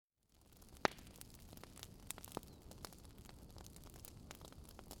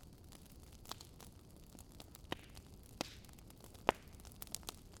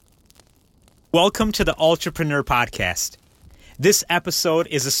Welcome to the Ultrapreneur Podcast. This episode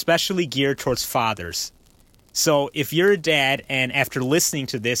is especially geared towards fathers. So if you're a dad and after listening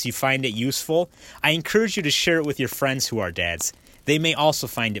to this you find it useful, I encourage you to share it with your friends who are dads. They may also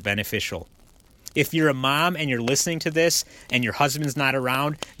find it beneficial. If you're a mom and you're listening to this and your husband's not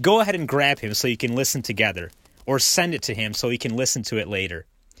around, go ahead and grab him so you can listen together, or send it to him so he can listen to it later.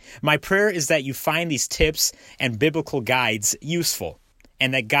 My prayer is that you find these tips and biblical guides useful,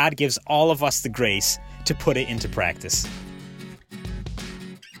 and that God gives all of us the grace to put it into practice.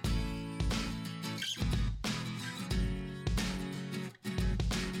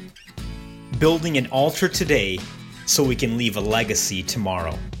 Building an altar today so we can leave a legacy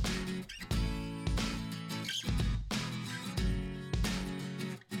tomorrow.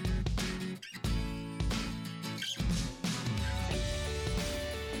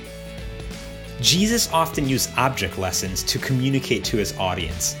 Jesus often used object lessons to communicate to his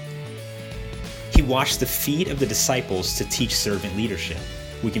audience. He washed the feet of the disciples to teach servant leadership.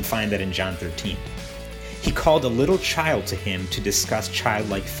 We can find that in John 13. He called a little child to him to discuss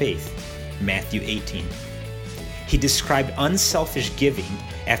childlike faith. Matthew 18. He described unselfish giving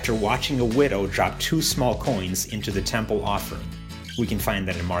after watching a widow drop 2 small coins into the temple offering. We can find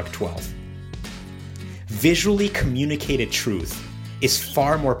that in Mark 12. Visually communicated truth is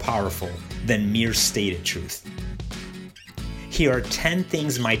far more powerful than mere stated truth. Here are 10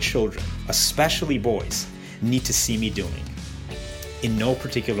 things my children, especially boys, need to see me doing, in no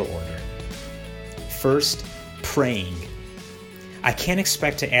particular order. First, praying. I can't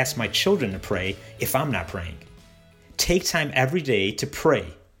expect to ask my children to pray if I'm not praying. Take time every day to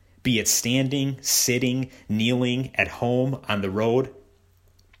pray, be it standing, sitting, kneeling, at home, on the road.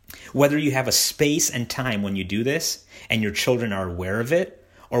 Whether you have a space and time when you do this, and your children are aware of it,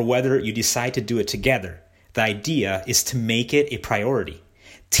 or whether you decide to do it together, the idea is to make it a priority.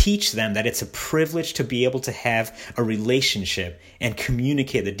 Teach them that it's a privilege to be able to have a relationship and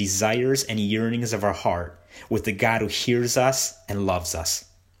communicate the desires and yearnings of our heart with the God who hears us and loves us.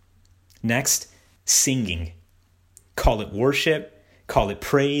 Next, singing. Call it worship, call it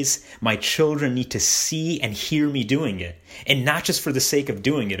praise. My children need to see and hear me doing it, and not just for the sake of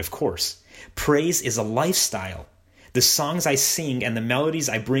doing it, of course. Praise is a lifestyle. The songs I sing and the melodies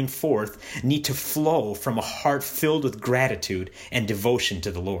I bring forth need to flow from a heart filled with gratitude and devotion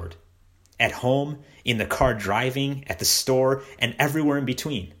to the Lord. At home, in the car driving, at the store, and everywhere in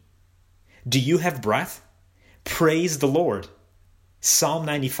between. Do you have breath? Praise the Lord. Psalm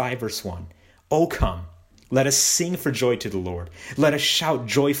 95 verse 1. O come, let us sing for joy to the Lord. Let us shout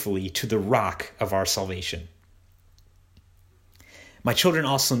joyfully to the rock of our salvation. My children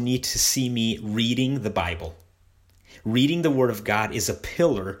also need to see me reading the Bible. Reading the Word of God is a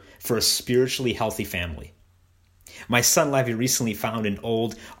pillar for a spiritually healthy family. My son Levi recently found an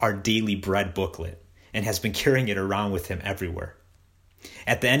old Our Daily Bread booklet and has been carrying it around with him everywhere.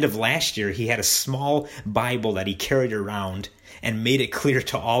 At the end of last year, he had a small Bible that he carried around and made it clear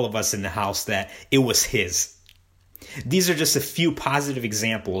to all of us in the house that it was his. These are just a few positive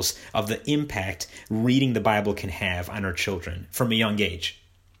examples of the impact reading the Bible can have on our children from a young age.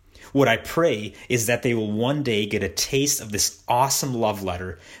 What I pray is that they will one day get a taste of this awesome love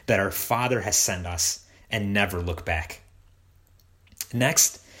letter that our Father has sent us and never look back.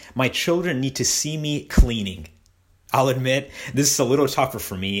 Next, my children need to see me cleaning. I'll admit, this is a little tougher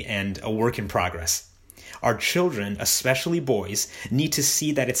for me and a work in progress. Our children, especially boys, need to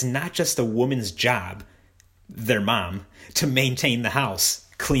see that it's not just a woman's job, their mom, to maintain the house,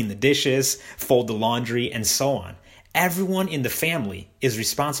 clean the dishes, fold the laundry, and so on. Everyone in the family is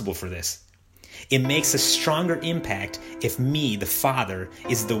responsible for this. It makes a stronger impact if me, the father,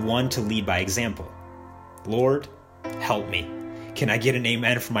 is the one to lead by example. Lord, help me. Can I get an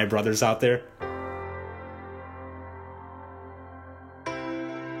amen from my brothers out there?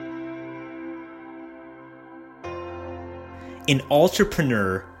 An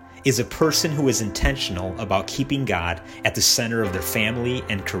ultrapreneur is a person who is intentional about keeping God at the center of their family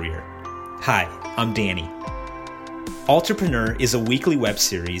and career. Hi, I'm Danny. Ultrapreneur is a weekly web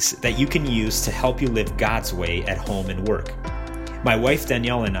series that you can use to help you live God's way at home and work. My wife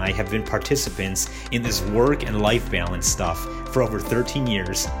Danielle and I have been participants in this work and life balance stuff for over 13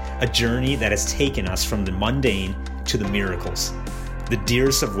 years, a journey that has taken us from the mundane to the miracles, the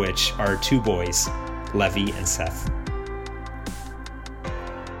dearest of which are our 2 boys, Levi and Seth.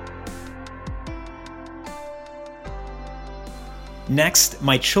 Next,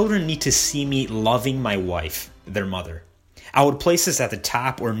 my children need to see me loving my wife, their mother. I would place this at the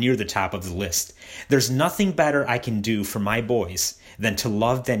top or near the top of the list. There's nothing better I can do for my boys than to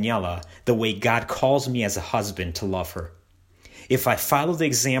love Daniela the way God calls me as a husband to love her. If I follow the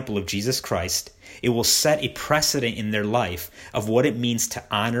example of Jesus Christ, it will set a precedent in their life of what it means to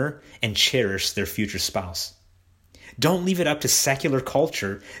honor and cherish their future spouse. Don't leave it up to secular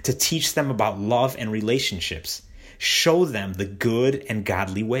culture to teach them about love and relationships. Show them the good and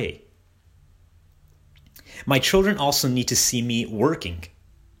godly way. My children also need to see me working.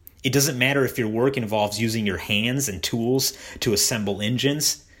 It doesn't matter if your work involves using your hands and tools to assemble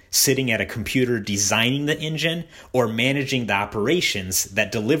engines, sitting at a computer designing the engine, or managing the operations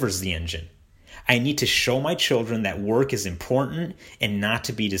that delivers the engine. I need to show my children that work is important and not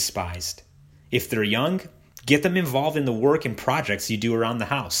to be despised. If they're young, get them involved in the work and projects you do around the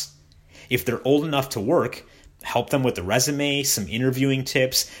house. If they're old enough to work, help them with the resume, some interviewing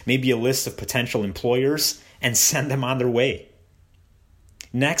tips, maybe a list of potential employers, and send them on their way.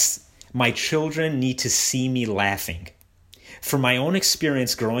 Next, my children need to see me laughing. From my own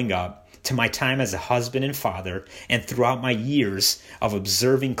experience growing up, to my time as a husband and father, and throughout my years of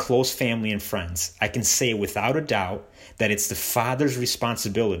observing close family and friends, I can say without a doubt that it's the father's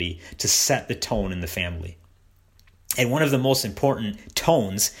responsibility to set the tone in the family. And one of the most important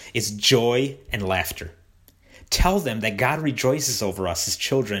tones is joy and laughter. Tell them that God rejoices over us as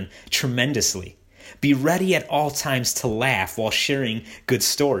children tremendously. Be ready at all times to laugh while sharing good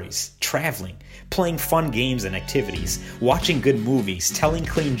stories, traveling, playing fun games and activities, watching good movies, telling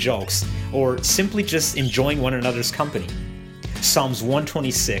clean jokes, or simply just enjoying one another's company. Psalms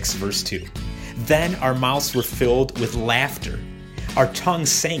 126, verse 2. Then our mouths were filled with laughter. Our tongues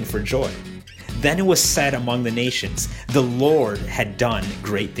sang for joy. Then it was said among the nations, the Lord had done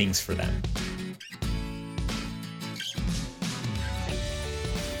great things for them.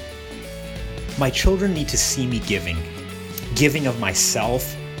 My children need to see me giving of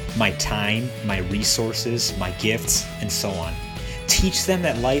myself, my time, my resources, my gifts, and so on. Teach them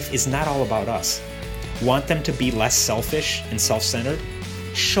that life is not all about us. Want them to be less selfish and self-centered?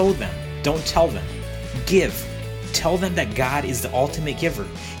 Show them, don't tell them. Give. Tell them that God is the ultimate giver.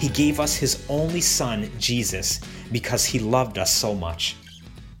 He gave us His only Son, Jesus, because He loved us so much.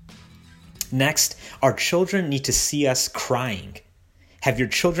 Next, our children need to see us crying. Have your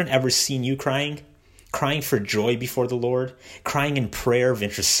children ever seen you crying? Crying for joy before the Lord? Crying in prayer of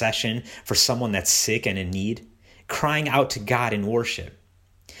intercession for someone that's sick and in need? Crying out to God in worship?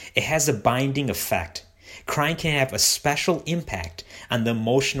 It has a binding effect. Crying can have a special impact on the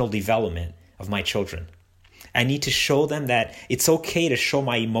emotional development of my children. I need to show them that it's okay to show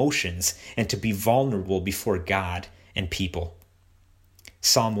my emotions and to be vulnerable before God and people.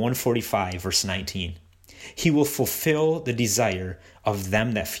 Psalm 145, verse 19. He will fulfill the desire of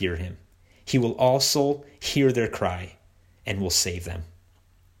them that fear Him. He will also hear their cry and will save them.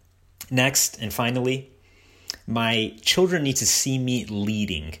 Next, and finally, my children need to see me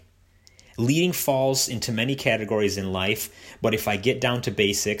leading. Leading falls into many categories in life, but if I get down to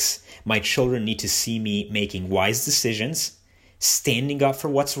basics, my children need to see me making wise decisions, standing up for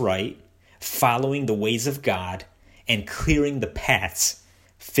what's right, following the ways of God, and clearing the paths,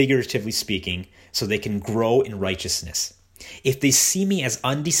 figuratively speaking, so they can grow in righteousness. If they see me as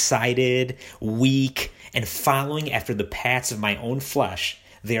undecided, weak, and following after the paths of my own flesh,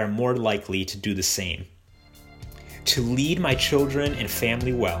 they are more likely to do the same. To lead my children and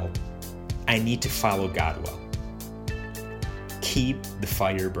family well, I need to follow God well. Keep the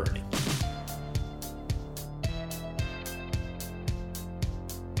fire burning.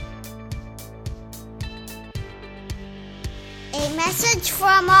 A message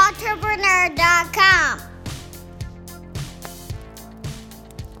from entrepreneur.com.